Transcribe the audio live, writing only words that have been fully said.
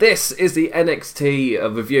This is the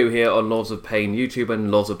NXT review here on Lords of Pain YouTube and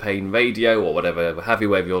Lords of Pain Radio, or whatever have you,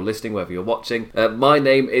 wherever you're listening, wherever you're watching. My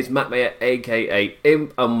name is Matt Mayer, aka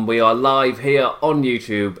Imp, and we are live here on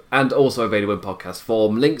YouTube and also available in podcast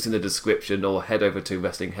form. Links in the description, or head over to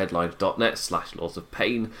wrestlingheadlines.net/Lords of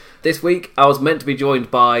Pain. This week, I was meant to be joined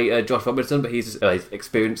by Josh Robinson, but he's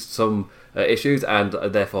experienced some issues, and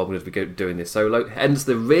therefore I'm going to be doing this solo. Hence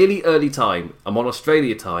the really early time. I'm on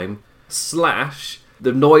Australia time, /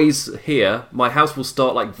 the noise here, my house will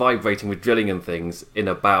start vibrating with drilling and things in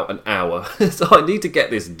about an hour. So I need to get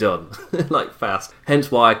this done, fast. Hence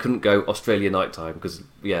why I couldn't go Australia night time, because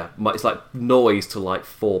it's noise till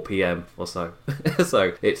 4 PM or so.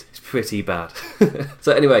 So it's pretty bad.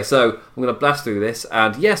 So anyway, so I'm going to blast through this,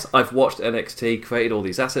 and yes, I've watched NXT, created all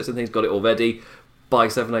these assets and things, got it all ready by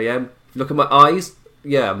 7 AM. Look at my eyes.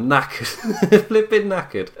 Yeah, I'm knackered. Flipping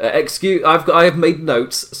knackered. I have made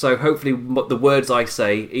notes, so hopefully the words I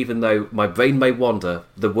say, even though my brain may wander,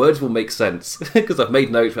 the words will make sense. Because I've made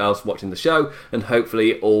notes while I was watching the show, and hopefully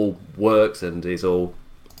it all works and is all...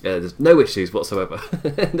 there's no issues whatsoever.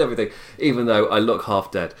 And everything, even though I look half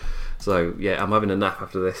dead. So, yeah, I'm having a nap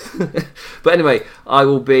after this. But anyway, I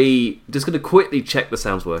will be just going to quickly check the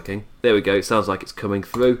sound's working. There we go, it sounds like it's coming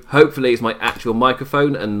through. Hopefully it's my actual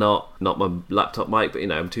microphone and not my laptop mic, but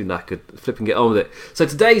I'm too knackered flipping get on with it. So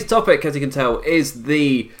today's topic, as you can tell, is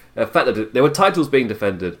the fact that there were titles being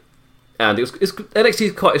defended. And NXT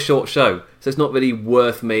is quite a short show, so it's not really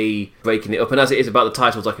worth me breaking it up. And as it is about the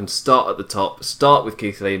titles, I can start at the top, start with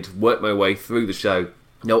Keith Lee and work my way through the show.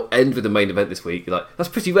 End with the main event this week. That's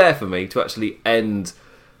pretty rare for me to actually end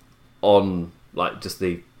on just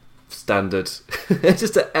the standard,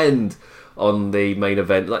 just to end on the main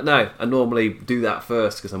event. No, I normally do that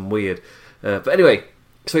first because I'm weird. But anyway,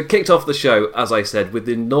 so we kicked off the show, as I said, with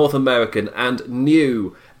the North American and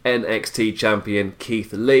new NXT champion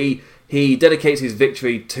Keith Lee. He dedicates his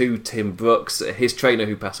victory to Tim Brooks, his trainer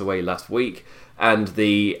who passed away last week, and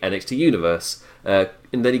the NXT Universe. And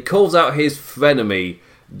then he calls out his frenemy,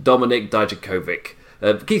 Dominik Dijakovic.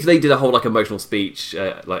 Keith Lee did a whole emotional speech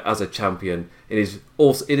as a champion in his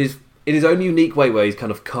own unique way, where he's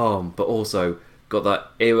kind of calm but also got that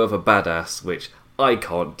air of a badass, which I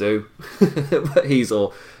can't do. But he's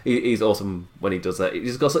awesome when he does that.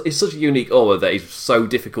 It's such a unique aura that he's so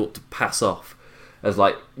difficult to pass off as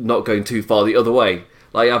not going too far the other way.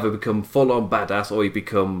 Either become full-on badass or he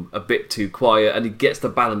become a bit too quiet, and he gets the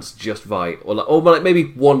balance just right. Or maybe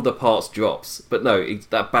one of the parts drops, but no,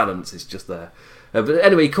 that balance is just there. But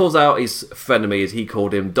anyway, he calls out his frenemy, as he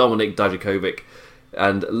called him, Dominik Dijakovic,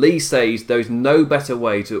 and Lee says there is no better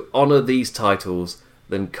way to honour these titles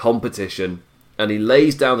than competition, and he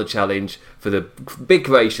lays down the challenge for the big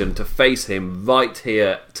creation to face him right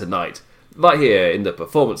here tonight, right here in the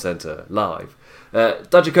Performance Centre, live.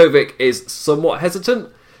 Dijakovic is somewhat hesitant,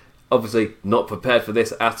 obviously not prepared for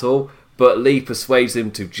this at all, but Lee persuades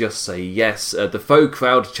him to just say yes. The faux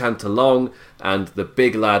crowd chant along, and the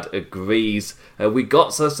big lad agrees. We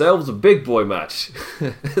got ourselves a big boy match.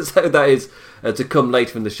 So that is to come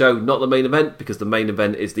later in the show, not the main event, because the main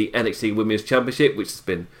event is the NXT Women's Championship, which has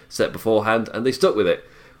been set beforehand, and they stuck with it.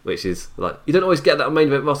 Which is, you don't always get that main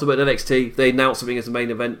event roster, but in NXT, if they announce something as a main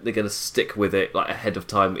event, they're going to stick with it, ahead of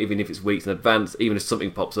time, even if it's weeks in advance. Even if something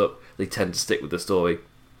pops up, they tend to stick with the story.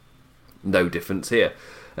 No difference here.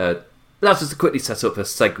 That's just to quickly set up a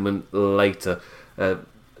segment later.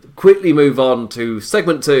 Quickly move on to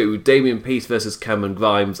segment 2, Damian Priest versus Cameron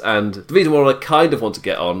Grimes, and the reason why I kind of want to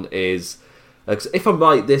get on is, if I'm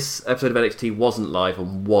right, this episode of NXT wasn't live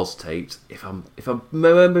and was taped, if I'm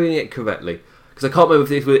remembering it correctly. Because I can't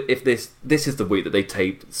remember if this is the week that they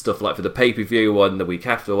taped stuff for the pay-per-view one the week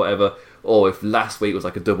after or whatever, or if last week was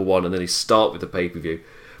a double one and then they start with the pay-per-view,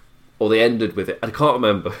 or they ended with it. I can't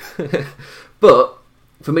remember. But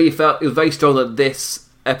for me, it was very strong that this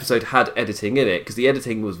episode had editing in it, because the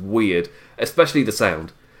editing was weird, especially the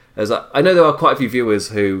sound. As I know there are quite a few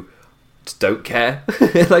viewers who just don't care.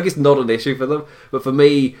 It's not an issue for them. But for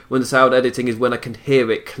me, when the sound editing is when I can hear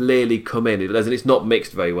it clearly come in, as in it's not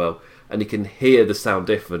mixed very well, and you can hear the sound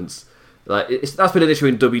difference. That's been an issue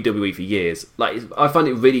in WWE for years. I find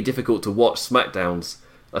it really difficult to watch SmackDowns,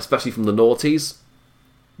 especially from the noughties,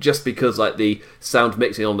 just because the sound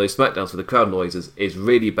mixing on those SmackDowns for the crowd noises is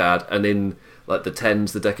really bad. And in the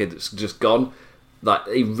 10s, the decade that's just gone,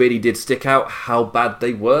 it really did stick out how bad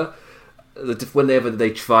they were. Whenever they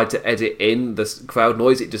tried to edit in the crowd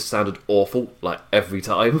noise, it just sounded awful, every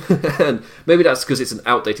time. And maybe that's because it's an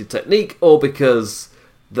outdated technique, or because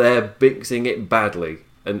they're mixing it badly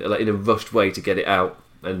and in a rushed way to get it out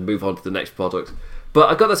and move on to the next product. But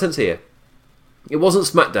I got that sense here. It wasn't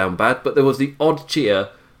SmackDown bad, but there was the odd cheer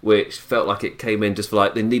which felt like it came in just for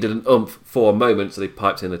like they needed an oomph for a moment, so they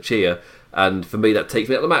piped in a cheer. And for me, that takes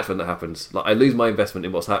me out of the match when that happens. Like I lose my investment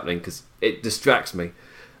in what's happening because it distracts me.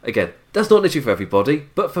 Again, that's not an issue for everybody,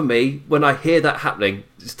 but for me, when I hear that happening,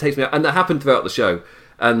 it just takes me out. And that happened throughout the show.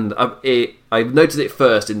 And I noticed it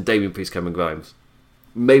first in Damian Priest, Cameron Grimes.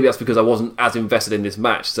 Maybe that's because I wasn't as invested in this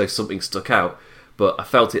match, so something stuck out. But I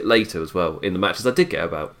felt it later as well in the matches I did get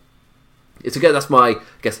about. It's again, that's my, I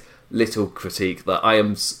guess, little critique that I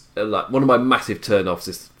am like one of my massive turn-offs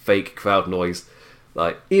is fake crowd noise.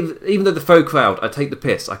 Like even though the faux crowd, I take the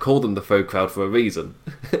piss. I call them the faux crowd for a reason.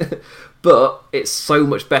 But it's so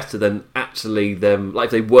much better than actually them. Like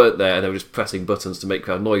if they weren't there and they were just pressing buttons to make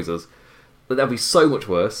crowd noises. That'd be so much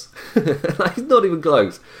worse. Like, it's not even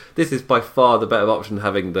close. This is by far the better option,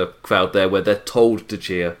 having the crowd there where they're told to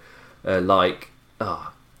cheer. Remember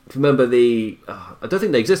I don't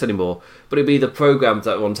think they exist anymore, but it'd be the programmes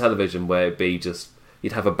that were on television where it'd be just,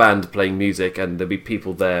 you'd have a band playing music and there'd be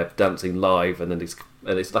people there dancing live, and then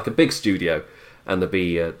it's like a big studio, and there'd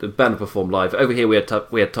be the band perform live. Over here we had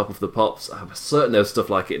Top of the Pops. I'm certain there was stuff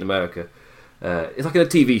like it in America. It's like in a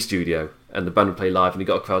TV studio, and the band would play live, and you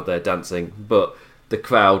got a crowd there dancing, but the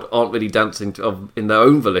crowd aren't really dancing in their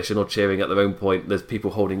own volition or cheering at their own point. There's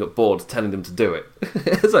people holding up boards telling them to do it.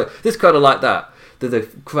 So this crowd are like that. They're the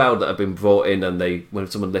crowd that have been brought in, and when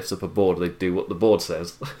someone lifts up a board, they do what the board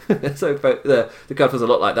says. So the crowd feels a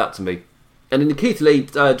lot like that to me. And in the Keith Lee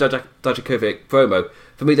Dijakovic promo,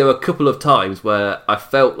 for me there were a couple of times where I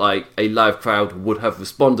felt like a live crowd would have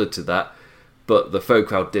responded to that, but the faux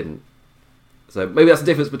crowd didn't. So maybe that's the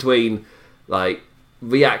difference between like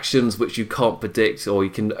reactions which you can't predict, or you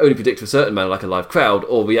can only predict to a certain amount, like a live crowd,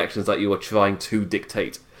 or reactions that you are trying to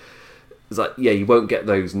dictate. It's like, yeah, you won't get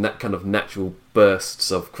those kind of natural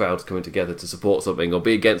bursts of crowds coming together to support something or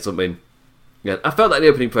be against something. Yeah, I felt that in the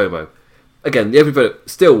opening promo. Again, the opening promo,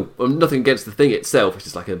 still, nothing against the thing itself, it's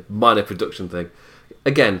just like a minor production thing.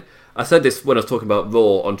 Again, I said this when I was talking about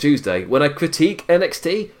Raw on Tuesday. When I critique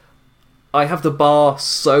NXT, I have the bar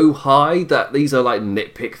so high that these are like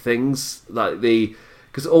nitpick things,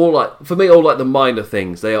 because for me, all like the minor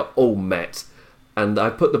things, they are all met, and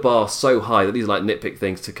I put the bar so high that these are like nitpick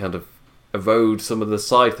things to kind of erode some of the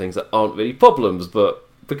side things that aren't really problems, but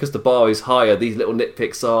because the bar is higher, these little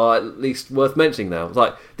nitpicks are at least worth mentioning now. It's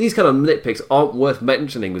like, these kind of nitpicks aren't worth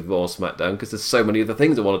mentioning with Raw or SmackDown because there's so many other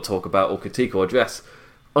things I want to talk about or critique or address.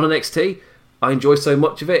 On NXT, I enjoy so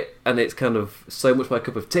much of it, and it's kind of so much my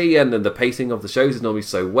cup of tea, and then the pacing of the shows is normally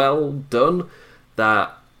so well done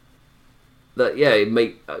that yeah,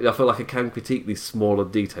 I feel like I can critique these smaller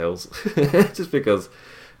details just because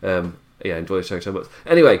I enjoy the show so much.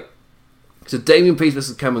 Anyway, so Damian Priest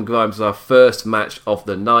vs Cameron Grimes was our first match of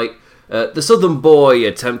the night. The Southern Boy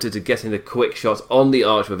attempted to get in a quick shot on the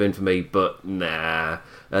Archer of Infamy, but nah,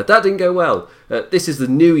 that didn't go well. This is the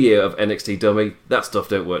new year of NXT Dummy. That stuff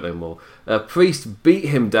don't work no more. Priest beat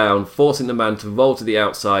him down, forcing the man to roll to the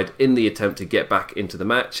outside in the attempt to get back into the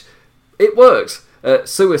match. It worked.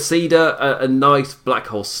 Suicida, a nice black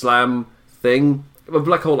hole slam thing. A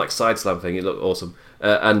black hole like side slam thing. It looked awesome.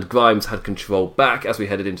 And Grimes had control back as we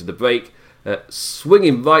headed into the break.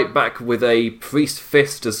 Swinging right back with a Priest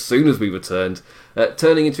fist as soon as we returned,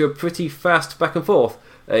 turning into a pretty fast back and forth.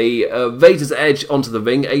 A Razor's Edge onto the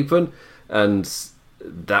ring apron, and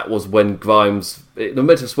that was when the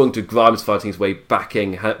momentum swung to Grimes fighting his way back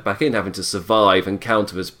in, having to survive and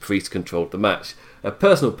counter as Priest controlled the match. A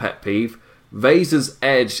personal pet peeve, Razor's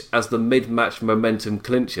Edge as the mid-match momentum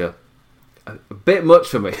clincher. A bit much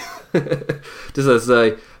for me. Just as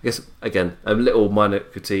I guess, again, a little minor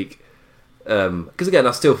critique. Because again,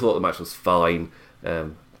 I still thought the match was fine,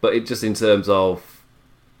 but it just in terms of,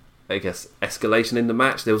 I guess, escalation in the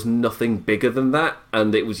match, there was nothing bigger than that,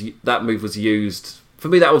 and that move was used. For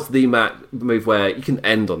me, that was the move where you can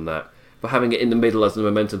end on that. But having it in the middle as the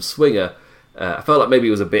momentum swinger, I felt like maybe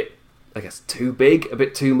it was a bit, I guess, too big, a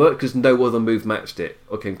bit too much, because no other move matched it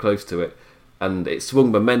or came close to it, and it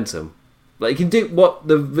swung momentum. Like, you can do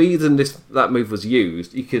the reason that move was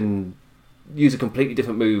used, you can use a completely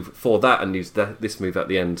different move for that and use this move at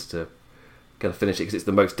the end to kind of finish it because it's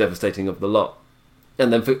the most devastating of the lot.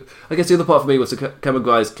 And then I guess the other part for me was Cameron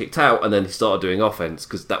Grimes kicked out and then he started doing offense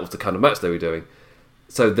because that was the kind of match they were doing.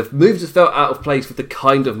 So the moves just felt out of place with the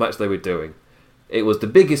kind of match they were doing. It was the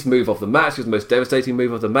biggest move of the match, it was the most devastating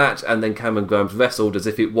move of the match, and then Cameron Grimes wrestled as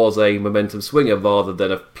if it was a momentum swinger rather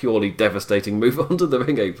than a purely devastating move onto the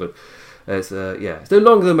ring apron. It's no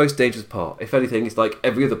longer the most dangerous part. If anything, it's like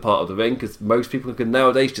every other part of the ring because most people can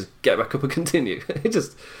nowadays just get back up and continue. It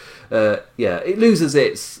just, it loses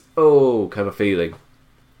its kind of feeling.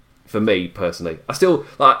 For me personally, I still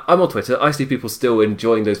I'm on Twitter. I see people still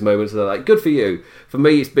enjoying those moments. And they're like, "Good for you." For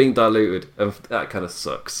me, it's being diluted, and that kind of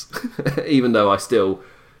sucks. Even though I still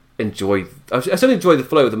enjoy the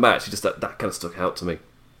flow of the match. It's just that kind of stuck out to me.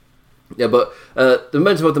 Yeah, but the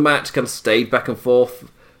momentum of the match kind of stayed back and forth.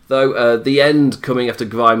 Though the end coming after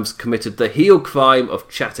Grimes committed the heel crime of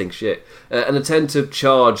chatting shit. An attentive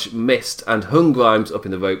charge missed and hung Grimes up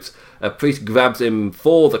in the ropes. Priest grabs him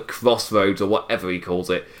for the crossroads or whatever he calls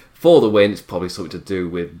it. For the win. It's probably something to do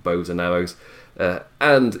with bows and arrows.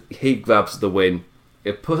 And he grabs the win.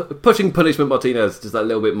 Pushing Punishment Martinez just that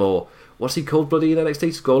little bit more. What's he called bloody in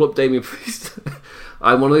NXT? Scroll up, Damian Priest.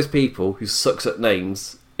 I'm one of those people who sucks at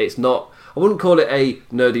names. It's not... I wouldn't call it a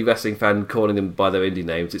nerdy wrestling fan calling them by their indie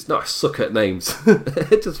names. It's not a suck at names.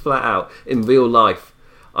 Just flat out. In real life,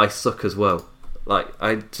 I suck as well. Like,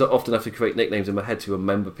 I often have to create nicknames in my head to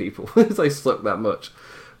remember people because I suck that much.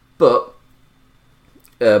 But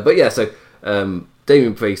yeah, so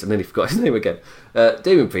Damian Priest, and then he forgot his name again.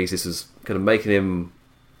 Damian Priest, this was kind of making him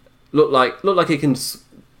look like he can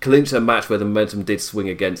clinch a match where the momentum did swing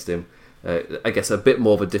against him. I guess a bit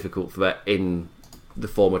more of a difficult threat in the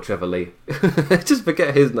former Trevor Lee. Just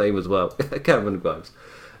forget his name as well. Cameron Grimes.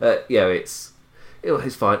 Yeah, it's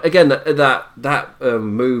fine. Again, that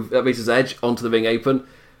move that reaches Edge onto the ring apron.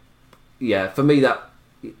 Yeah, for me that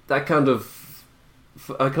kind of...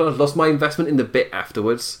 I kind of lost my investment in the bit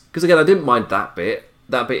afterwards. Because again, I didn't mind that bit.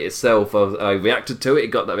 That bit itself, I reacted to it. It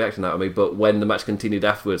got that reaction out of me. But when the match continued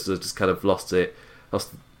afterwards, I just kind of lost it.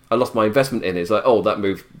 I lost my investment in it. It's like, oh, that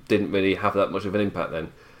move didn't really have that much of an impact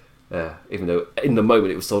then. Even though in the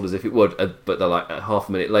moment it was sold as if it would. But then, like half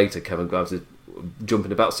a minute later, Kevin Grimes is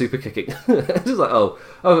jumping about, super kicking. Just like, oh,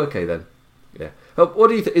 okay then. Yeah. What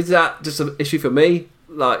do you think? Is that just an issue for me?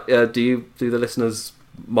 Like, do the listeners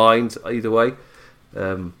mind either way?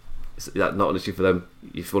 Is that not an issue for them?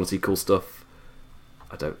 If you want to see cool stuff,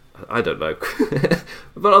 I don't know.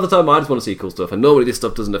 But at the time, I just want to see cool stuff, and normally this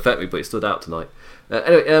stuff doesn't affect me, but it stood out tonight.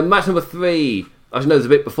 Anyway, match number 3. Actually, no, there's a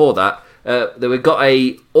bit before that. Then we got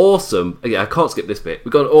a awesome... Yeah, I can't skip this bit.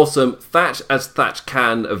 We got an awesome Thatch as Thatch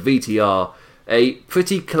can of VTR. A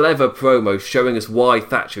pretty clever promo showing us why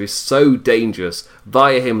Thatcher is so dangerous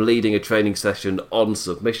via him leading a training session on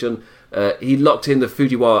submission. He locked in the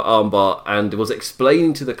Fujiwara armbar and was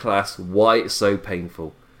explaining to the class why it's so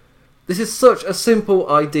painful. This is such a simple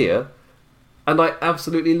idea, and I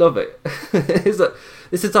absolutely love it. It's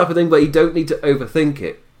the type of thing where you don't need to overthink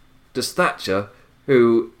it. Just Thatcher,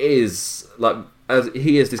 who is like, as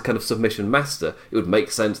he is this kind of submission master, it would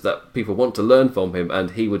make sense that people want to learn from him,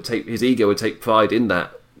 and his ego would take pride in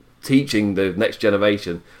that, teaching the next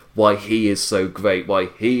generation why he is so great, why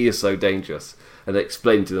he is so dangerous, and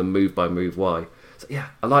explain to them move by move why. So yeah,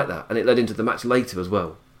 I like that, and it led into the match later as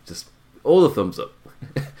well. Just all the thumbs up.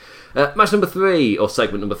 Match number 3, or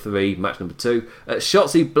segment number 3, match number 2,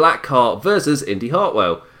 Shotzi Blackheart versus Indy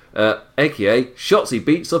Hartwell, aka Shotzi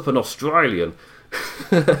beats up an Australian.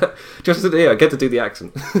 Just here, I get to do the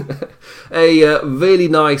accent. A really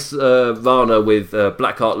nice Rana with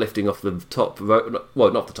Blackheart lifting off the top rope,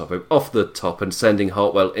 well, not the top rope, off the top, and sending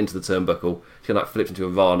Hartwell into the turnbuckle. She kind of flipped into a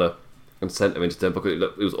Rana and sent her into the turnbuckle.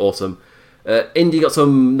 It was awesome. Indy got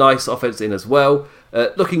some nice offense in as well.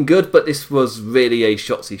 Looking good, but this was really a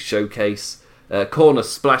Shotzi showcase. Corner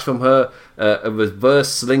splash from her, a reverse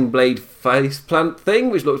sling blade face plant thing,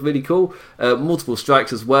 which looked really cool. Multiple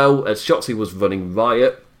strikes as well, as Shotzi was running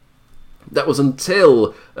riot. That was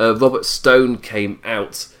until Robert Stone came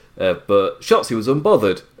out, but Shotzi was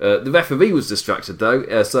unbothered. The referee was distracted though,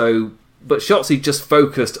 but Shotzi just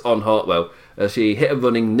focused on Hartwell. She hit a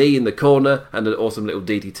running knee in the corner and an awesome little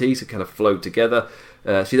DDT, so kind of flowed together.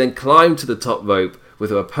 She then climbed to the top rope with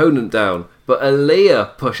her opponent down, but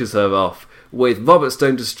Aaliyah pushes her off, with Robert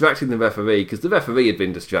Stone distracting the referee, because the referee had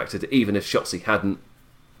been distracted, even if Shotzi hadn't.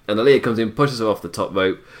 And Aaliyah comes in, pushes her off the top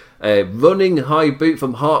rope. Running high boot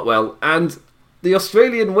from Hartwell, and the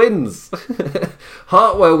Australian wins.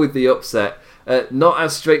 Hartwell with the upset. Not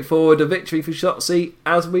as straightforward a victory for Shotzi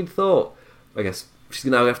as we'd thought. I guess she's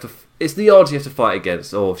going to have to... It's the odds you have to fight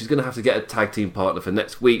against, or she's going to have to get a tag team partner for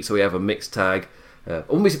next week, so we have a mixed tag. I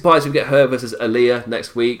wouldn't be surprised if we get her versus Aaliyah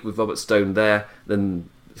next week with Robert Stone there. Then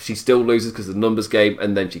she still loses because of the numbers game,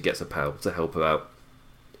 and then she gets a pal to help her out.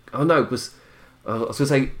 Oh no, I was going to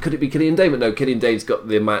say, could it be Killian Dane? But no, Killian Dane's got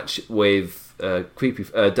the match with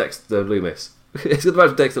Dexter Lumis. It's got the match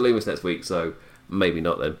with Dexter Lumis next week, so maybe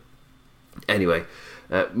not then. Anyway,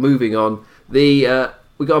 moving on. We got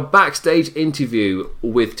a backstage interview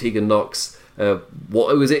with Tegan Nox.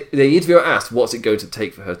 What was it? The interviewer asked, "What's it going to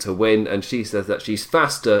take for her to win?" And she says that she's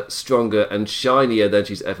faster, stronger, and shinier than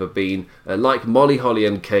she's ever been. Like Molly Holly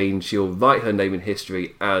and Kane, she'll write her name in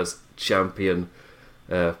history as champion.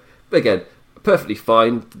 Again, perfectly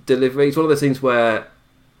fine delivery. It's one of those things where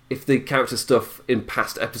if the character stuff in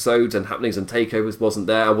past episodes and happenings and takeovers wasn't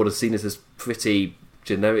there, I would have seen this as pretty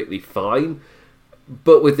generically fine.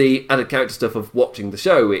 But with the added character stuff of watching the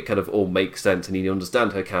show, it kind of all makes sense and you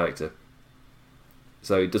understand her character.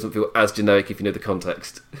 So it doesn't feel as generic if you know the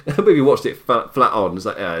context. Maybe you watched it flat on. It's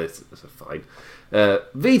like, yeah, it's fine.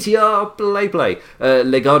 VTR, play.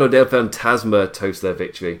 Legado del Fantasma toast their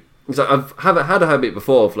victory. So I've had a habit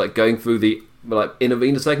before of like going through the in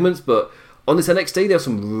arena segments, but on this NXT there are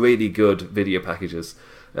some really good video packages.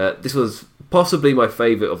 This was possibly my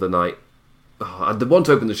favourite of the night. The one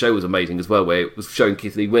to open the show was amazing as well, where it was showing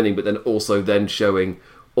Keith Lee winning, but then also showing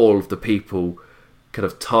all of the people kind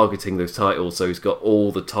of targeting those titles. So he's got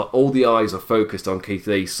all the eyes are focused on Keith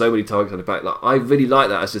Lee. So many targets on the back. Like, I really like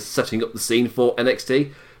that as just setting up the scene for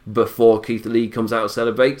NXT before Keith Lee comes out and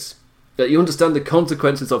celebrates. That you understand the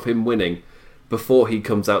consequences of him winning before he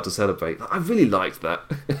comes out to celebrate. I really liked that.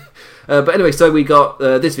 But anyway, so we got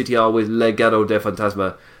this VTR with Legado del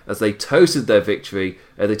Fantasma as they toasted their victory.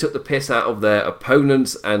 They took the piss out of their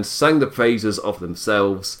opponents and sang the praises of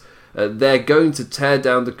themselves. They're going to tear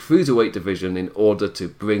down the Cruiserweight division in order to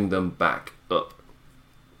bring them back up.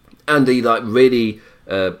 And he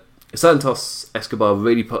Santos Escobar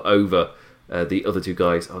really put over the other two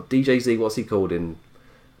guys. Oh, DJZ, what's he called in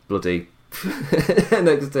bloody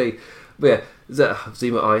NXT? But yeah, is that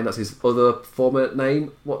Zima Iron? That's his other former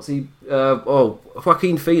name. What's he?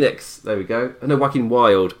 Joaquin Phoenix. There we go. No, Joaquin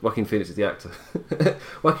Wild. Joaquin Phoenix is the actor.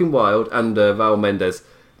 Joaquin Wild and Val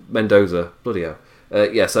Mendoza. Bloody hell.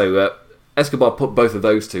 So Escobar put both of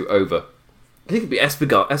those two over. I think it'd be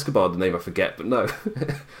Escobar, the name I forget, but no.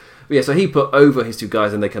 But yeah, so he put over his two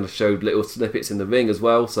guys and they kind of showed little snippets in the ring as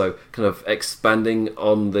well, so kind of expanding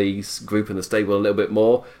on the group and the stable a little bit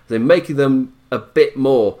more. They're making them a bit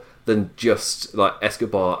more than just like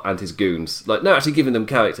Escobar and his goons. Like, no, actually giving them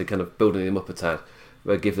character, kind of building them up a tad.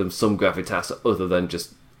 Give them some gravitas other than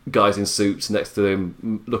just guys in suits next to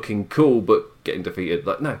him looking cool but getting defeated.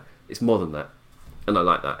 Like, no, it's more than that. And I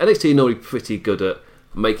like that. NXT are normally pretty good at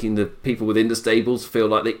making the people within the stables feel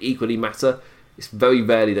like they equally matter. It's very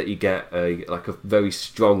rarely that you get a very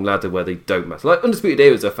strong ladder where they don't matter. Like Undisputed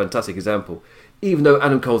Era is a fantastic example. Even though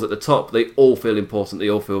Adam Cole's at the top, they all feel important, they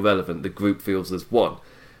all feel relevant, the group feels as one.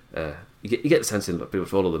 You get the sense in pretty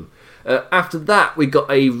much all of them. After that, we got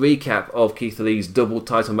a recap of Keith Lee's double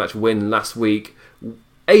title match win last week,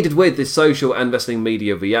 aided with the social and wrestling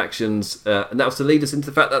media reactions, and that was to lead us into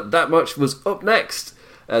the fact that match was up next.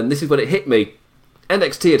 And this is when it hit me.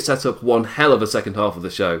 NXT had set up one hell of a second half of the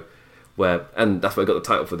show, and that's where I got the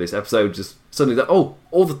title for this episode. Just suddenly,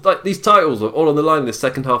 these titles are all on the line in the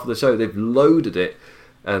second half of the show. They've loaded it,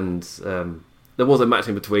 and there was a match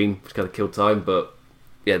in between, which kind of killed time. But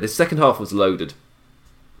yeah, this second half was loaded.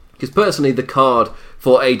 Because personally, the card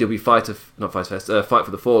for AEW Fight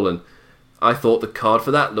for the Fallen, I thought the card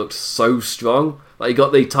for that looked so strong. Like, you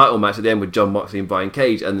got the title match at the end with Jon Moxley and Brian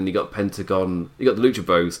Cage, and then you got Pentagon, you got the Lucha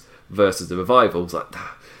Bros versus the Revival. It's like,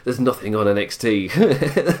 there's nothing on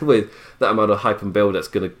NXT with that amount of hype and build that's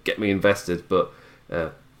going to get me invested. But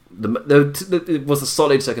it was a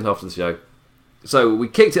solid second half of the show. So we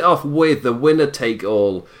kicked it off with the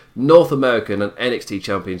winner-take-all North American and NXT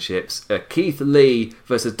Championships. Keith Lee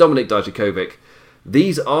versus Dominik Dijakovic.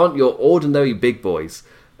 These aren't your ordinary big boys.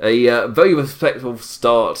 A very respectful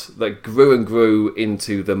start that grew and grew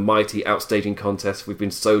into the mighty outstaging contest we've been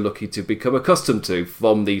so lucky to become accustomed to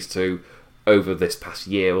from these two over this past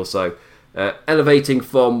year or so. Elevating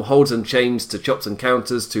from holds and chains to chops and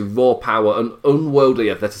counters to raw power and unworldly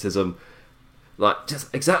athleticism. Like,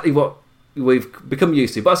 just exactly what we've become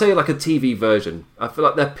used to. But I say like a TV version. I feel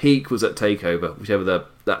like their peak was at TakeOver, whichever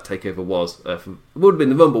that TakeOver was. It would have been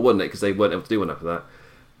the Rumble, wouldn't it? Because they weren't able to do one after that.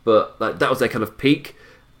 But like, that was their kind of peak.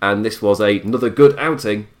 And this was another good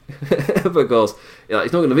outing. Because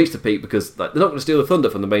it's not going to reach the peak because they're not going to steal the thunder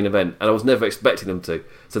from the main event. And I was never expecting them to.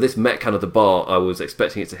 So this met kind of the bar I was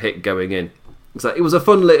expecting it to hit going in. So it was a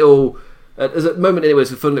fun little... there's a moment in it where it's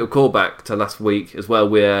a fun little callback to last week as well,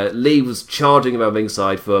 where Lee was charging around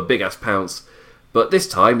ringside for a big ass pounce, but this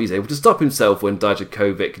time he's able to stop himself when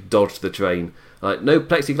Dijakovic dodged the train. Like, no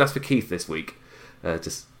plexiglass for Keith this week.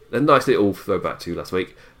 Just a nice little throwback to last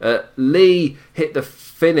week. Lee hit the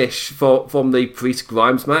finish from the Priest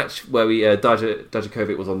Grimes match, where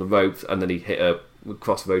Dijakovic was on the ropes and then he hit a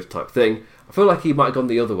crossroads type thing. I feel like he might have gone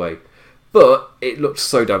the other way, but it looked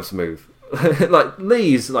so damn smooth. like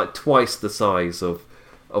Lee's like twice the size of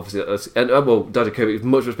obviously, and well, Dijakovic is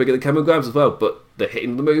much bigger than Cameron Grimes as well, but the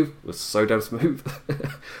hitting the move was so damn smooth.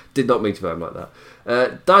 Did not mean to him like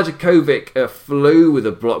that. Dijakovic flew with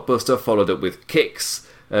a blockbuster, followed up with kicks.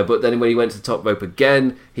 But then when he went to the top rope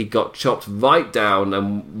again, he got chopped right down,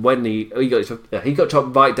 and when he got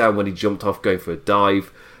chopped right down when he jumped off going for a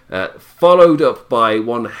dive. Followed up by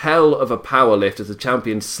one hell of a power lift as the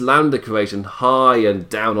champion slammed the Croatian high and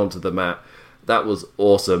down onto the mat. That was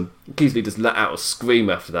awesome. Keith Lee just let out a scream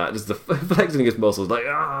after that, just flexing his muscles like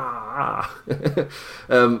ah.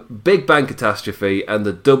 Big Bang Catastrophe and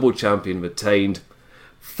the double champion retained.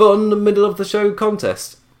 Fun middle of the show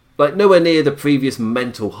contest. Like nowhere near the previous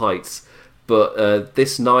mental heights, but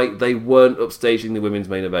this night they weren't upstaging the women's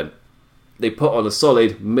main event. They put on a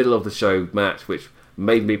solid middle of the show match, which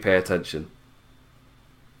made me pay attention.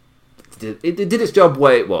 It did its job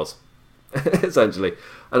where it was, essentially,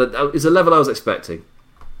 and it's a level I was expecting.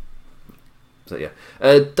 So yeah,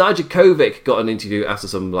 Dijakovic got an interview after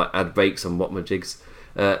some like ad breaks and whatmajigs.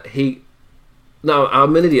 Now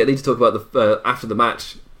I'm an idiot. I need to talk about the after the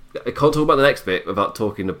match. I can't talk about the next bit without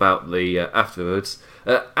talking about the afterwards.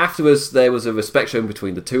 Afterwards, there was a respect shown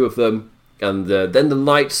between the two of them, and then the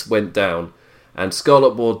lights went down, and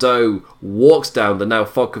Scarlett Bordeaux walks down the now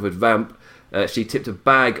fog-covered ramp. She tipped a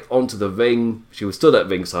bag onto the ring. She was stood at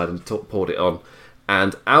ringside and poured it on,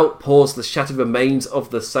 and out pours the shattered remains of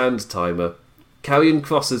the Sand Timer. Karrion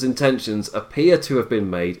Kross's intentions appear to have been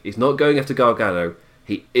made. He's not going after Gargano.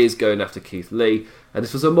 He is going after Keith Lee, and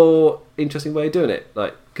this was a more interesting way of doing it.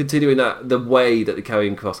 Like continuing that the way that the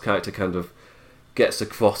Karrion Kross character kind of gets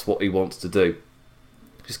across what he wants to do,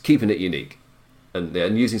 just keeping it unique, and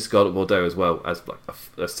using Scarlett Bordeaux as well as like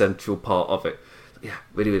a central part of it. Yeah,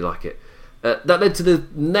 really like it. That led to the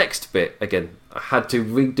next bit. Again, I had to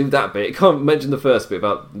redo that bit. I can't mention the first bit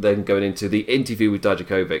about then going into the interview with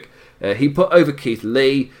Dijakovic. He put over Keith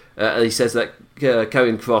Lee, and he says that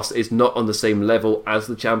Karrion Kross is not on the same level as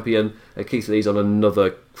the champion. Keith Lee's on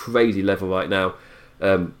another crazy level right now.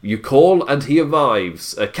 You call and he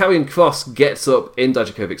arrives. Karrion Kross gets up in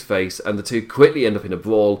Dijakovic's face, and the two quickly end up in a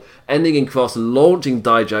brawl, ending in Kross launching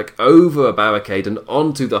Dijak over a barricade and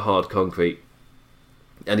onto the hard concrete.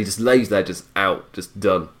 And he just lays there, just out, just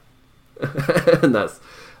done. and that's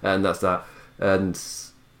that. And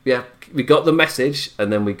yeah, we got the message,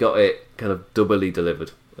 and then we got it kind of doubly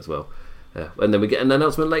delivered as well. And then we get an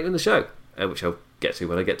announcement later in the show, which I'll get to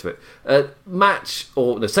when I get to it.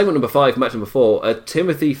 Segment number 5, match number 4,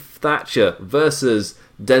 Timothy Thatcher versus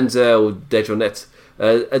Denzel Dejournette.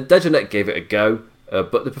 Dejournette gave it a go,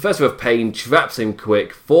 but the Professor of Pain traps him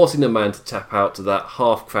quick, forcing the man to tap out to that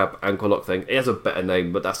half-crab ankle lock thing. It has a better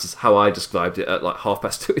name, but that's just how I described it at like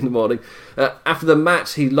 2:30 in the morning. After the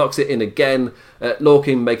match, he locks it in again,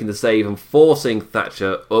 Lorcan making the save and forcing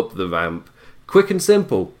Thatcher up the ramp. Quick and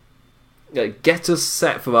simple. Get us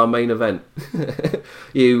set for our main event.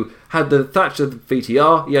 You had the Thatcher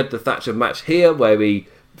VTR, you had the Thatcher match here where he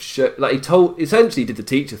essentially did the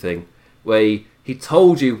teacher thing, where he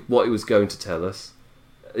told you what he was going to tell us.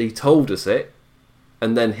 He told us it,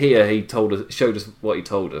 and then here he showed us what he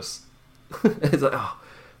told us. It's like,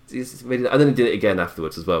 and then he did it again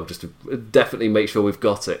afterwards as well, just to definitely make sure we've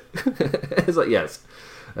got it. It's like, yes.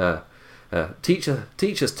 Teach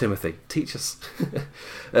us, Timothy. Teach us.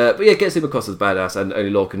 But yeah, gets him across as badass, and only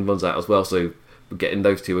Lorcan runs out as well. So we're getting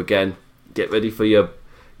those two again. Get ready for your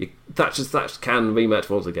Thatcher can rematch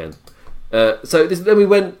once again. Then we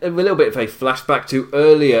went a little bit of a flashback to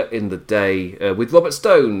earlier in the day with Robert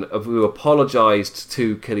Stone, who apologised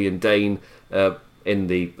to Killian Dane in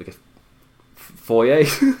the foyer.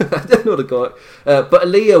 I don't know what to call it. But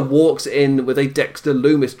Aaliyah walks in with a Dexter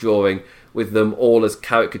Lumis drawing with them all as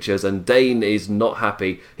caricatures, and Dane is not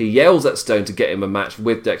happy. He yells at Stone to get him a match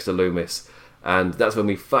with Dexter Lumis, and that's when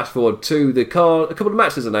we flash forward to a couple of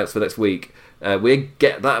matches announced for next week. We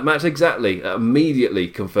get that match immediately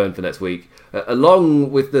confirmed for next week,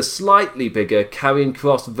 along with the slightly bigger Karrion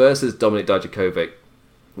Kross versus Dominik Dijakovic.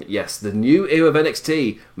 Yes, the new era of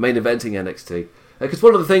NXT, main eventing NXT. Because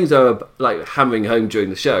one of the things I were like hammering home during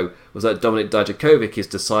the show was that Dominik Dijakovic is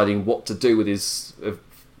deciding what to do with his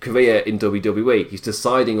career in WWE. He's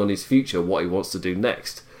deciding on his future, what he wants to do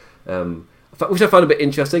next, which I find a bit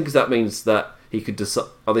interesting, because that means that he could decide.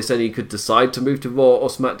 Are they saying he could decide to move to Raw or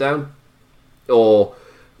SmackDown, or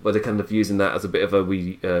were they kind of using that as a bit of a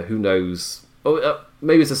who knows? Or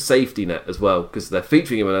maybe it's a safety net as well, because they're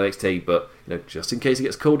featuring him on NXT, but just in case he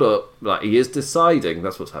gets called up, like he is deciding.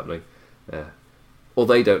 That's what's happening. Or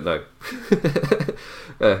they don't know.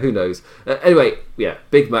 Who knows? Anyway, yeah,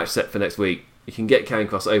 big match set for next week. You can get Karrion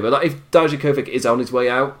Kross over. Like if Dijakovic is on his way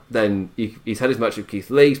out, then he's had his match with Keith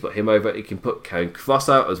Lee, put him over. You can put Karrion Kross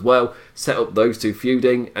out as well, set up those two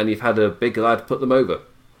feuding, and you've had a big lad put them over.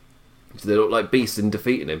 So they look like beasts in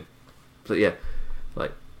defeating him. So yeah,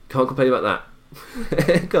 like can't complain about that.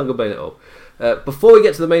 Can't complain at all. Before we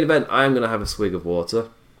get to the main event, I am going to have a swig of water.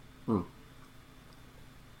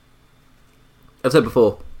 I've said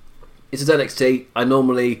before, this is NXT. I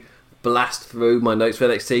normally blast through my notes for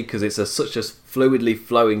NXT because it's such a fluidly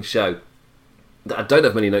flowing show that I don't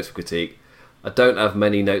have many notes for critique. I don't have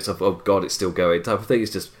many notes of, oh god, it's still going type of thing.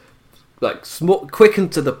 It's just like quick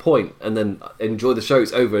and to the point, and then enjoy the show.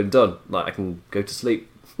 It's over and done. Like I can go to sleep.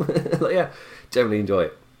 Like, yeah, generally enjoy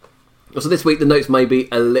it. So this week the notes may be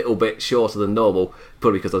a little bit shorter than normal,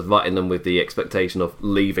 probably because I was writing them with the expectation of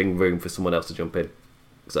leaving room for someone else to jump in.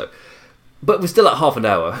 So, but we're still at half an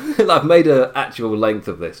hour. I've made an actual length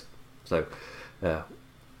of this. So, yeah,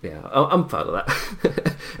 I'm proud of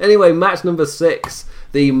that. Anyway, match number 6,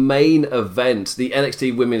 the main event, the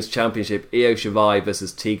NXT Women's Championship, Io Shirai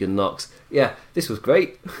versus Tegan Nox. Yeah, this was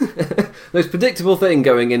great. The most predictable thing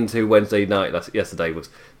going into Wednesday night yesterday was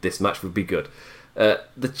this match would be good.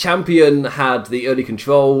 The champion had the early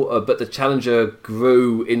control, but the challenger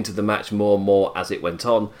grew into the match more and more as it went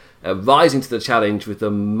on, rising to the challenge with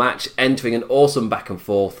the match entering an awesome back and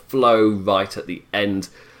forth flow right at the end.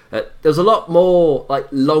 There was a lot more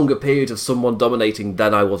longer periods of someone dominating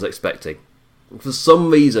than I was expecting. For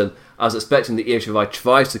some reason, I was expecting that Io Shirai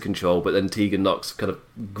tries to control, but then Tegan Nox kind of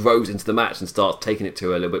grows into the match and starts taking it to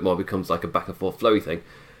her a little bit more, becomes like a back and forth flowy thing.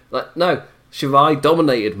 No, Shirai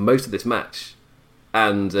dominated most of this match.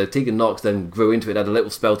 And Tegan Nox then grew into it and had a little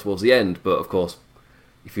spell towards the end. But of course,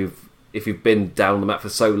 if you've been down the mat for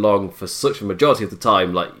so long, for such a majority of the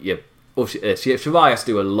time, Shirai has to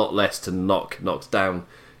do a lot less to knock Nox down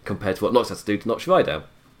compared to what Nox has to do to knock Shirai down.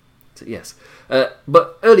 So, yes.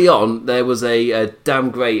 But early on, there was a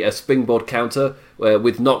damn great springboard counter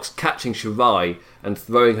with Nox catching Shirai and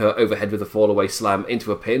throwing her overhead with a fallaway slam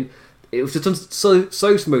into a pin. It was just done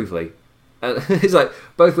so smoothly. And it's like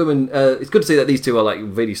both women. It's good to see that these two are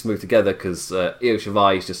really smooth together because Io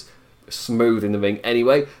Shirai is just smooth in the ring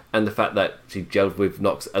anyway, and the fact that she gelled with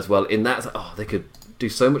Nox as well in that, it's they could do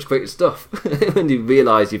so much great stuff when you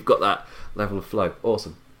realise you've got that level of flow.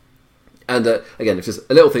 Awesome. And again, it's just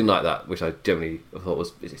a little thing like that, which I generally thought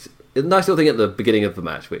was a nice little thing at the beginning of the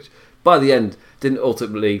match, which by the end didn't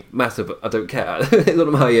ultimately matter, but I don't care. It's one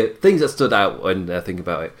of my things that stood out when thinking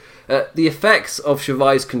about it. The effects of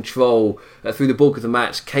Shirai's control through the bulk of the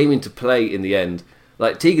match came into play in the end.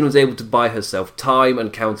 Tegan was able to buy herself time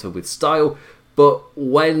and counter with style, but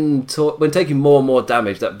when taking more and more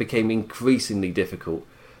damage, that became increasingly difficult.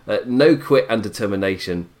 No quit and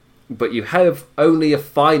determination, but you have only a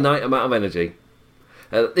finite amount of energy.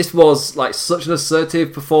 This was such an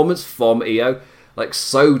assertive performance from Io,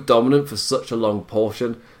 so dominant for such a long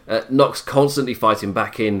portion. Nox constantly fighting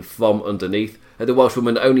back in from underneath. The Welsh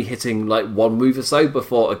woman only hitting one move or so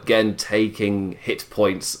before again taking hit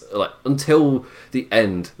points until the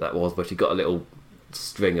end. That was where she got a little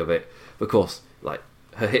string of it. Of course,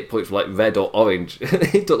 her hit points were red or orange.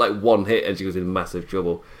 It took one hit and she was in massive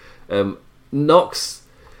trouble. Nox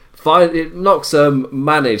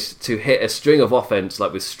managed to hit a string of offense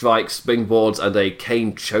with strikes, springboards, and a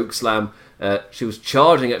cane chokeslam. She was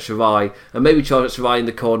charging at Shirai and maybe charged at Shirai in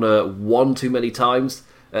the corner one too many times.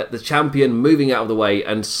 The champion moving out of the way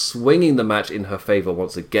and swinging the match in her favour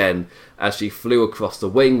once again as she flew across the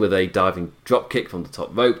wing with a diving dropkick from the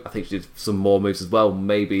top rope. I think she did some more moves as well,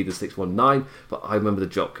 maybe the 619, but I remember the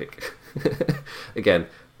dropkick. Again, I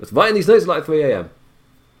was writing these notes at 3 a.m.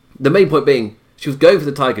 The main point being, she was going for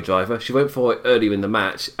the Tiger Driver. She went for it earlier in the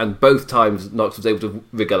match, and both times Nox was able to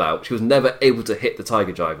wriggle out. She was never able to hit the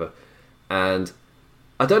Tiger Driver. And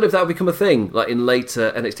I don't know if that will become a thing, in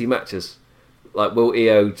later NXT matches. Will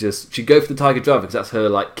Io she'd go for the Tiger Driver because that's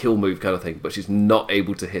her kill move kind of thing, but she's not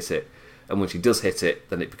able to hit it. And when she does hit it,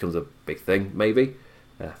 then it becomes a big thing, maybe.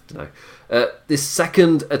 I don't know. This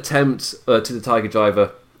second attempt to the Tiger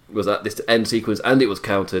Driver was at this end sequence, and it was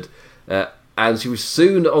countered. And she was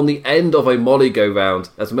soon on the end of a Molly go-round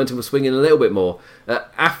as momentum was swinging a little bit more.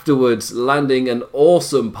 Afterwards, landing an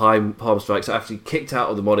awesome palm strike, so actually kicked out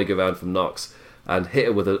of the Molly go-round from Nox and hit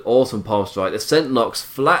her with an awesome palm strike that sent Nox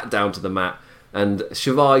flat down to the mat. And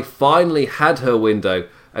Shirai finally had her window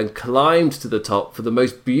and climbed to the top for the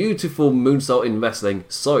most beautiful moonsault in wrestling.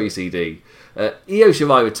 Sorry, CD. Io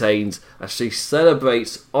Shirai retains as she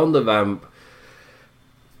celebrates on the ramp.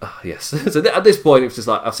 yes. So at this point, it's just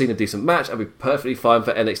like, I've seen a decent match. I'd be perfectly fine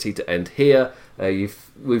for NXT to end here.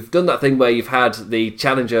 We've done that thing where you've had the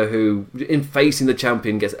challenger who, in facing the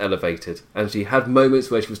champion, gets elevated. And she had moments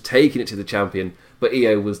where she was taking it to the champion, but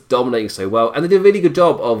Io was dominating so well. And they did a really good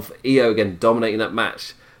job of Io, again, dominating that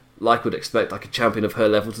match, like we'd expect like a champion of her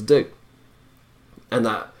level to do. And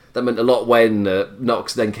that meant a lot when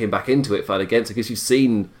Nox then came back into it, fight against her, because you've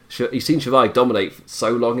seen Shirai dominate for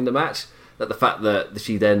so long in the match, that the fact that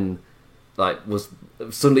she then was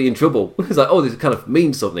suddenly in trouble. It's like, oh, this kind of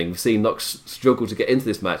means something. We've seen Nox struggle to get into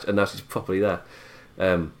this match, and now she's properly there.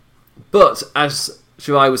 But as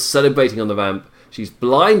Shirai was celebrating on the ramp, she's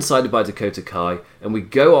blindsided by Dakota Kai, and we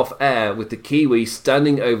go off air with the Kiwi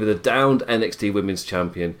standing over the downed NXT Women's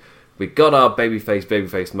Champion. We got our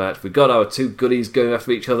babyface match. We got our two goodies going after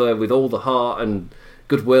each other with all the heart and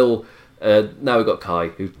goodwill. Now we've got Kai,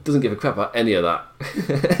 who doesn't give a crap about any of that.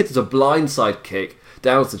 It's a blindside kick,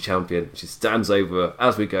 downs the champion. She stands over her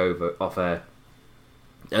as we go over off air.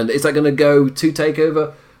 And is that going to go to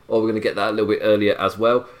TakeOver, or we're going to get that a little bit earlier as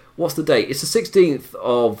well? What's the date? It's the 16th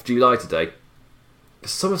of July today.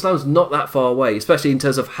 SummerSlam's not that far away, especially in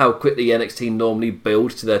terms of how quickly NXT normally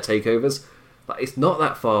build to their takeovers. It's not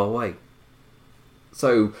that far away.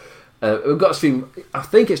 So we've got a stream. I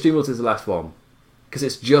think Extreme Rules is the last one, because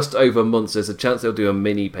it's just over a month. So there's a chance they'll do a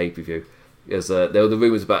mini pay-per-view. Because there were the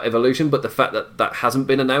rumours about Evolution, but the fact that that hasn't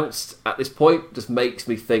been announced at this point just makes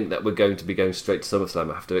me think that we're going to be going straight to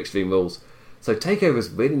SummerSlam after Extreme Rules. So TakeOver's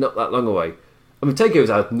really not that long away. I mean, TakeOver's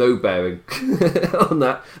had no bearing on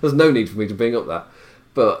that. There's no need for me to bring up that.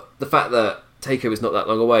 But the fact that TakeOver's not that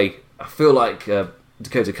long away, I feel like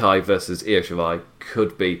Dakota Kai versus Io Shirai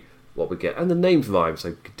could be what we get. And the name's rhyme,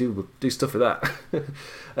 so could do stuff with that.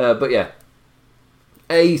 But yeah,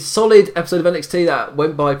 a solid episode of NXT that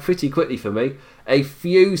went by pretty quickly for me. A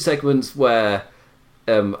few segments where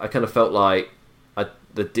I kind of felt like I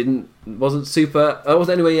wasn't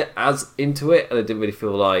anywhere as into it, and I didn't really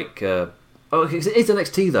feel like it's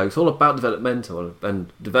NXT though. It's all about developmental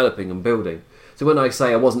and developing and building. So when I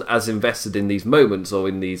say I wasn't as invested in these moments or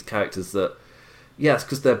in these characters, that yes,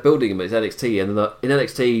 because they're building them. It's NXT, and in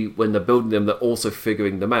NXT, when they're building them, they're also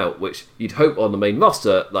figuring them out. Which you'd hope on the main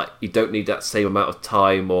roster, like you don't need that same amount of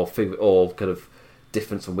time or kind of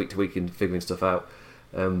difference from week to week in figuring stuff out.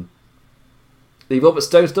 The Robert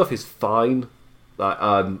Stone stuff is fine. Like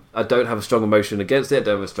I don't have a strong emotion against it. I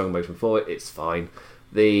don't have a strong emotion for it. It's fine.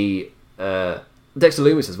 The Dexter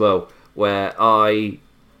Lumis as well, where I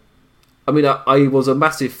was a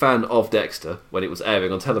massive fan of Dexter when it was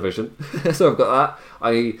airing on television, so I've got that.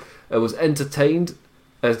 I was entertained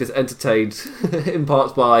in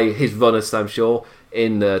parts by his run as Sam Shaw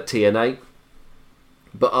in TNA.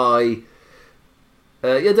 But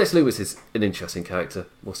Dexter Lumis is an interesting character.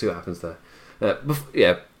 We'll see what happens there.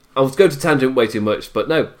 I was going to tangent way too much, but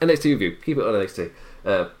no, NXT review. Keep it on NXT.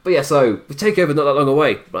 But yeah, so we take over not that long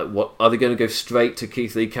away. Like, what are they going to go straight to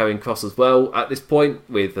Keith Lee carrying Cross as well at this point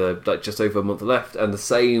with just over a month left? And the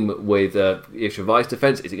same with Io Shirai's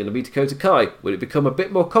defense. Is it going to be Dakota Kai? Will it become a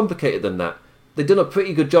bit more complicated than that? They've done a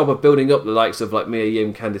pretty good job of building up the likes of like Mia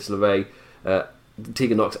Yim, Candice LeRae,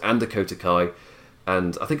 Tegan Nox, and Dakota Kai.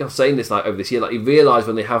 And I think I was saying this over this year. Like, you realise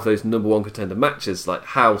when they have those number one contender matches, like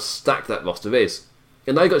how stacked that roster is.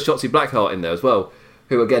 And now you've got Shotzi Blackheart in there as well,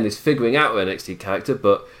 who again is figuring out her NXT character,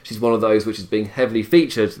 but she's one of those which is being heavily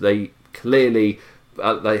featured. They clearly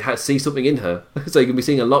see something in her, so you can be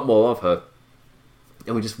seeing a lot more of her.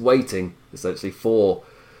 And we're just waiting essentially for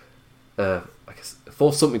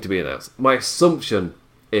something to be announced. My assumption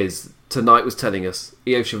is tonight was telling us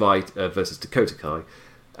Io Shirai versus Dakota Kai,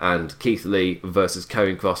 and Keith Lee versus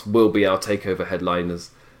Karrion Kross will be our takeover headliners.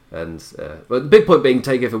 And but the big point being,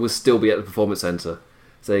 takeover will still be at the Performance Centre.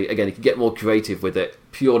 So again, you can get more creative with it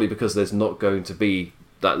purely because there's not going to be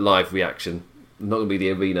that live reaction, not going to be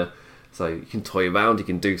the arena. So you can toy around, you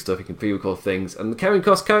can do stuff, you can pre-record things, and the Karrion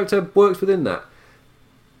Kross character works within that.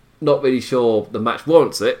 Not really sure the match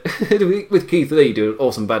warrants it, with Keith Lee doing an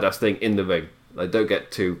awesome badass thing in the ring. Like, don't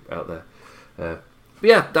get too out there. But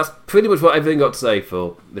yeah, that's pretty much what everything got to say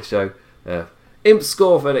for this show. Imp's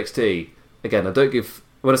score for NXT. Again,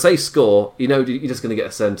 when I say score, you're just going to get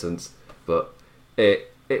a sentence, but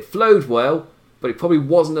it flowed well, but it probably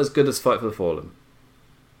wasn't as good as Fight for the Fallen.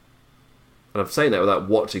 And I'm saying that without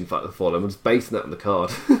watching Fight for the Fallen. I'm just basing that on the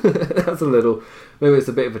card. That's maybe it's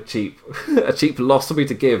a bit of a cheap loss for me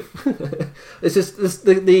to give. It's just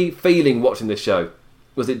the feeling watching this show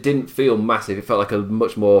was it didn't feel massive. It felt like a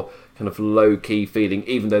much more kind of low key feeling,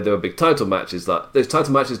 even though there were big title matches. Like, those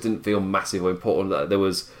title matches didn't feel massive or important. Like, there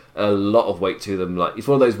was a lot of weight to them. Like, it's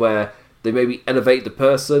one of those where they maybe elevate the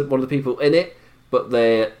person, one of the people in it, but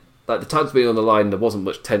like the title's being on the line, there wasn't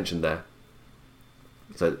much tension there.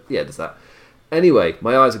 So yeah, there's that. Anyway,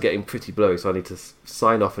 my eyes are getting pretty blurry, so I need to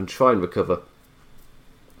sign off and try and recover.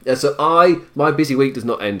 Yeah, so my busy week does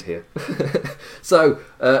not end here. So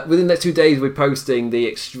within the next 2 days, we're posting the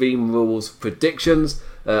Extreme Rules predictions.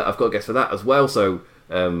 I've got a guess for that as well. So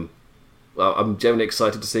well, I'm genuinely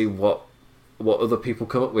excited to see what other people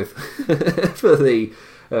come up with for the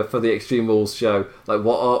Extreme Rules show. Like,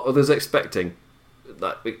 what are others expecting?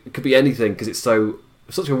 Like, it could be anything because it's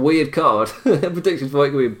such a weird card. Predictions for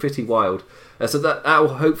it could be pretty wild. So that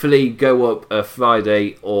will hopefully go up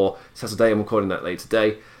Friday or Saturday. I'm recording that later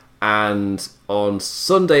today. And on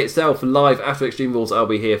Sunday itself, live after Extreme Rules, I'll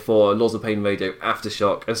be here for Laws of Pain Radio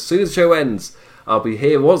Aftershock. As soon as the show ends, I'll be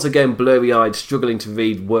here once again, blurry-eyed, struggling to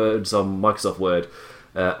read words on Microsoft Word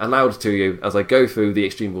aloud to you as I go through the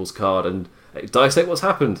Extreme Rules card and dissect what's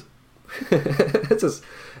happened.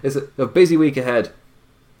 It's a busy week ahead,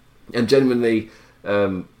 and genuinely,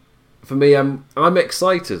 for me, I'm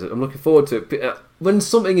excited. I'm looking forward to it. When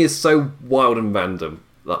something is so wild and random,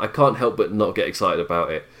 like, I can't help but not get excited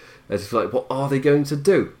about it. It's just like, what are they going to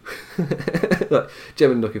do? Like,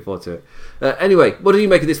 genuinely looking forward to it. Anyway, what do you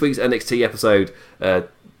make of this week's NXT episode?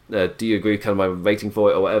 Do you agree with kind of my rating for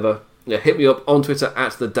it or whatever? Hit me up on Twitter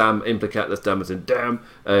at the Damn Implicat. That's damn as in damn.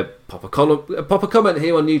 Pop a comment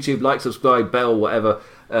here on YouTube. Like, subscribe, bell, whatever.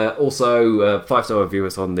 Also, 5-star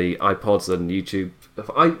reviewers on the iPods and YouTube.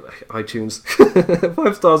 iTunes.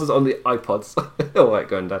 5 stars is on the iPods. Alright,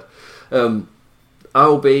 going, Dad.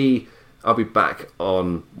 I'll be back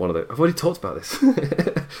on one of those. I've already talked about this.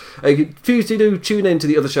 Please do tune in to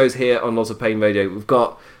the other shows here on Laws of Pain Radio. We've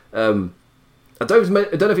got I don't know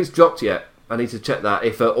if it's dropped yet. I need to check that.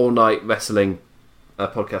 If All Night Wrestling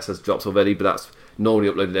podcast has dropped already, but that's normally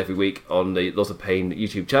uploaded every week on the Laws of Pain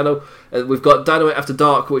YouTube channel. We've got Dynamite After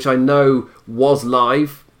Dark, which I know was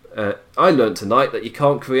live. I learnt tonight that you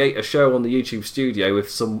can't create a show on the YouTube studio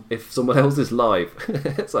if someone else is live.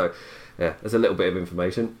 So yeah, there's a little bit of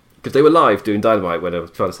information. Because they were live doing Dynamite when I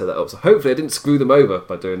was trying to set that up. So hopefully I didn't screw them over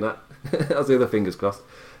by doing that. That's the other fingers crossed.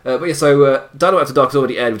 But yeah, so Dynamite After Dark has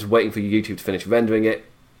already aired. We're just waiting for YouTube to finish rendering it.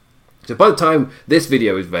 So by the time this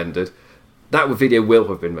video is rendered, that video will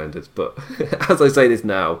have been rendered. But as I say this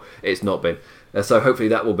now, it's not been. So hopefully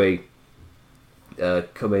that will be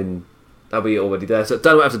coming. That'll be already there. So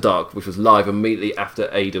Dynamite After Dark, which was live immediately after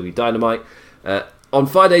AEW Dynamite. On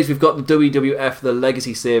Fridays, we've got the WWF, the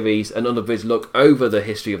Legacy Series, an unabridged look over the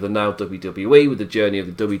history of the now WWE with the journey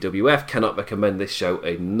of the WWF. Cannot recommend this show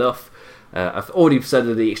enough. I've already said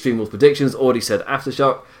the Extreme Rules predictions, already said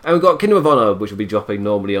Aftershock, and we've got Kingdom of Honor, which will be dropping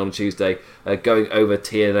normally on Tuesday, going over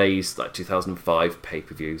TNA's like 2005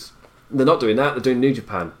 pay-per-views. They're not doing that, they're doing New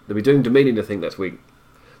Japan. They'll be doing Dominion, I think, next week.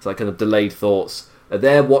 It's like kind of delayed thoughts.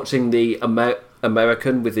 They're watching the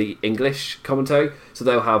American with the English commentary, so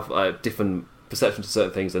they'll have different perception to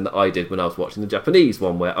certain things than I did when I was watching the Japanese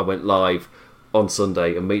one, where I went live on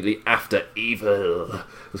Sunday immediately after Evil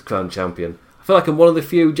was crowned champion. I feel like I'm one of the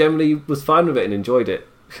few who generally was fine with it and enjoyed it.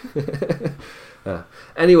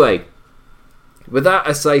 Anyway, with that,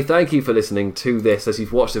 I say thank you for listening to this as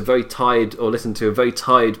you've watched a very tired, or listened to a very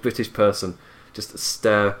tired British person just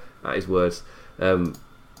stare at his words.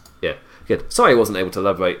 Yeah, good. Sorry I wasn't able to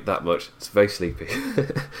elaborate that much. It's very sleepy.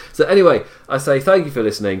 So anyway, I say thank you for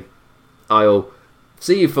listening. I'll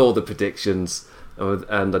see you for all the predictions,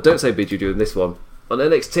 and I don't say bid you doing this one. On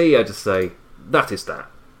NXT, I just say, that is that.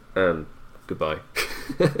 Goodbye.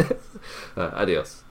 Adios.